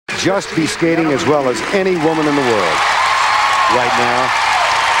just be skating as well as any woman in the world right now.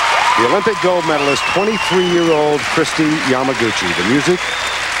 The Olympic gold medalist, 23-year-old Kristi Yamaguchi. The music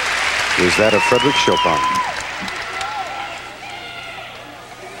is that of Frederick Chopin.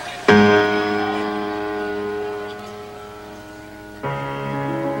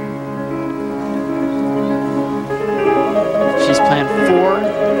 She's planned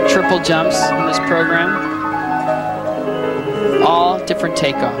 4 triple jumps in this program. All different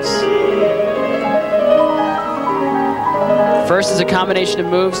takeoffs. First is a combination of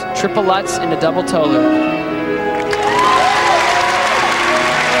moves, triple Lutz into double toe loop.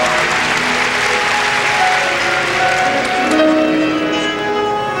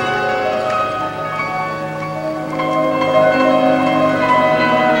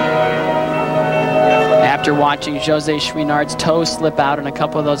 After watching Jose Chouinard's toe slip out in a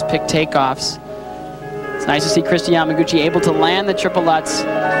couple of those pick takeoffs, it's nice to see Kristi Yamaguchi able to land the triple Lutz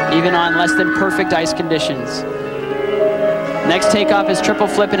even on less than perfect ice conditions. Next takeoff is triple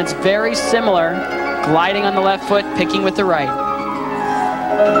flip, and it's very similar, gliding on the left foot, picking with the right.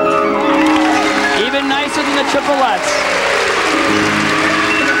 Even nicer than the triple Lutz.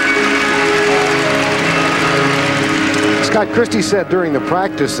 Scott, Kristi said during the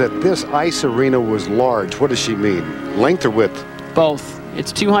practice that this ice arena was large. What does she mean? Length or width? Both.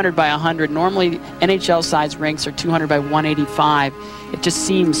 It's 200 by 100. Normally, NHL-sized rinks are 200 by 185. It just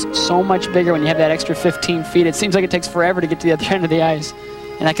seems so much bigger when you have that extra 15 feet. It seems like it takes forever to get to the other end of the ice.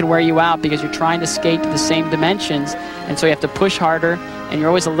 And that can wear you out because you're trying to skate to the same dimensions, and so you have to push harder, and you're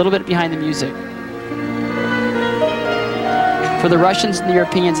always a little bit behind the music. For the Russians and the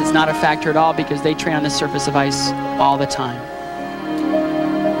Europeans, it's not a factor at all because they train on this surface of ice all the time.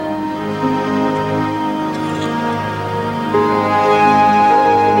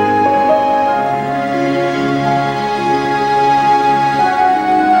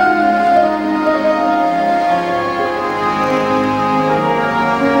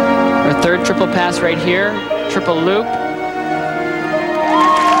 Our third triple pass right here, triple loop.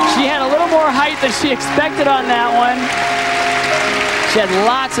 She had a little more height than she expected on that one. She had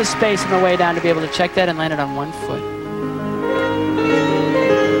lots of space on the way down to be able to check that and land it on one foot.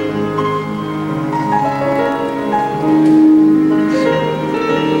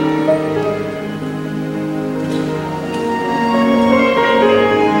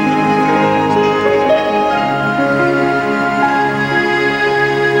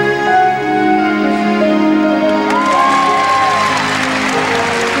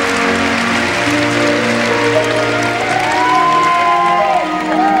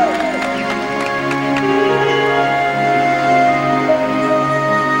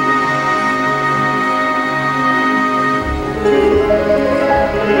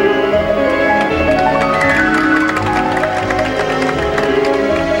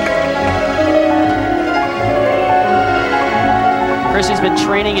 Kristi's been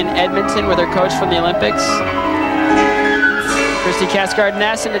training in Edmonton with her coach from the Olympics. Kristi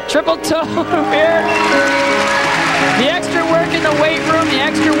Cascard-Ness in the triple toe here. The extra work in the weight room, the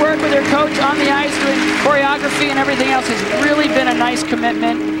extra work with her coach on the ice doing choreography and everything else has really been a nice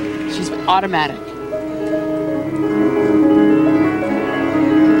commitment. She's automatic.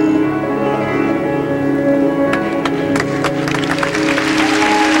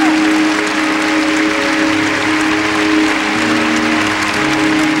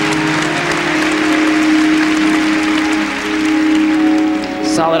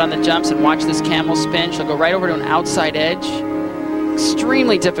 Solid on the jumps, and watch this camel spin. She'll go right over to an outside edge.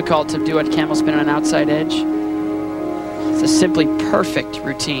 Extremely difficult to do a camel spin on an outside edge. It's a simply perfect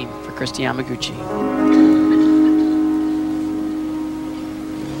routine for Kristi Yamaguchi.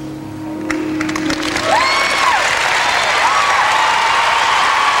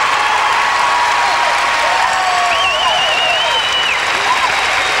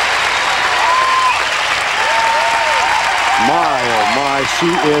 She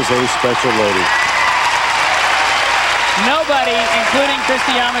is a special lady. Nobody, including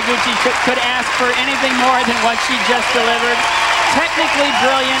Kristi Yamaguchi, could ask for anything more than what she just delivered. Technically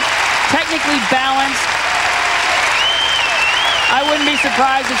brilliant, technically balanced. I wouldn't be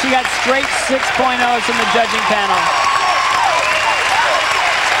surprised if she got straight 6.0s from the judging panel.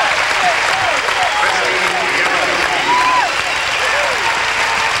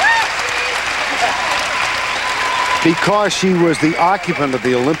 Because she was the occupant of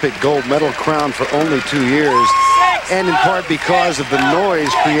the Olympic gold medal crown for only 2 years, and in part because of the noise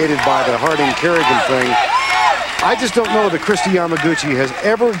created by the Harding-Kerrigan thing, I just don't know that Kristi Yamaguchi has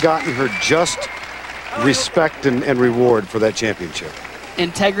ever gotten her just respect and reward for that championship.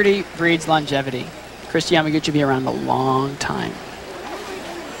 Integrity breeds longevity. Kristi Yamaguchi will be around a long time.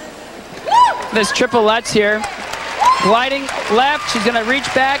 this triple Lutz here. Gliding left, she's going to reach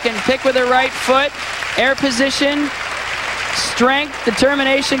back and pick with her right foot. Air position, strength,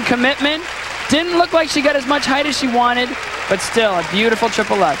 determination, commitment. Didn't look like she got as much height as she wanted, but still a beautiful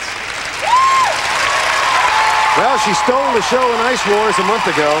triple Lutz. Well, she stole the show in Ice Wars a month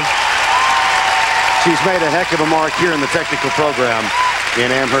ago. She's made a heck of a mark here in the technical program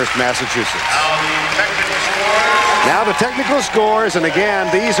in Amherst, Massachusetts. Now the technical scores, and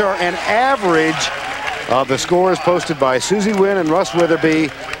again, these are an average of the scores posted by Susie Wynn and Russ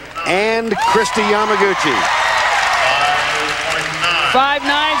Witherby and Kristi Yamaguchi.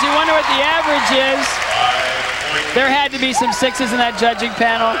 5.9s, you wonder what the average is. There had to be some 6s in that judging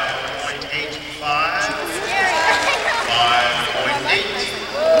panel.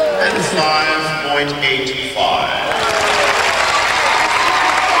 5.85.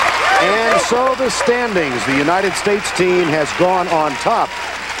 And so the standings. The United States team has gone on top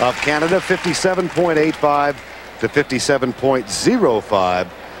of Canada, 57.85 to 57.05.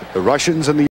 The Russians and the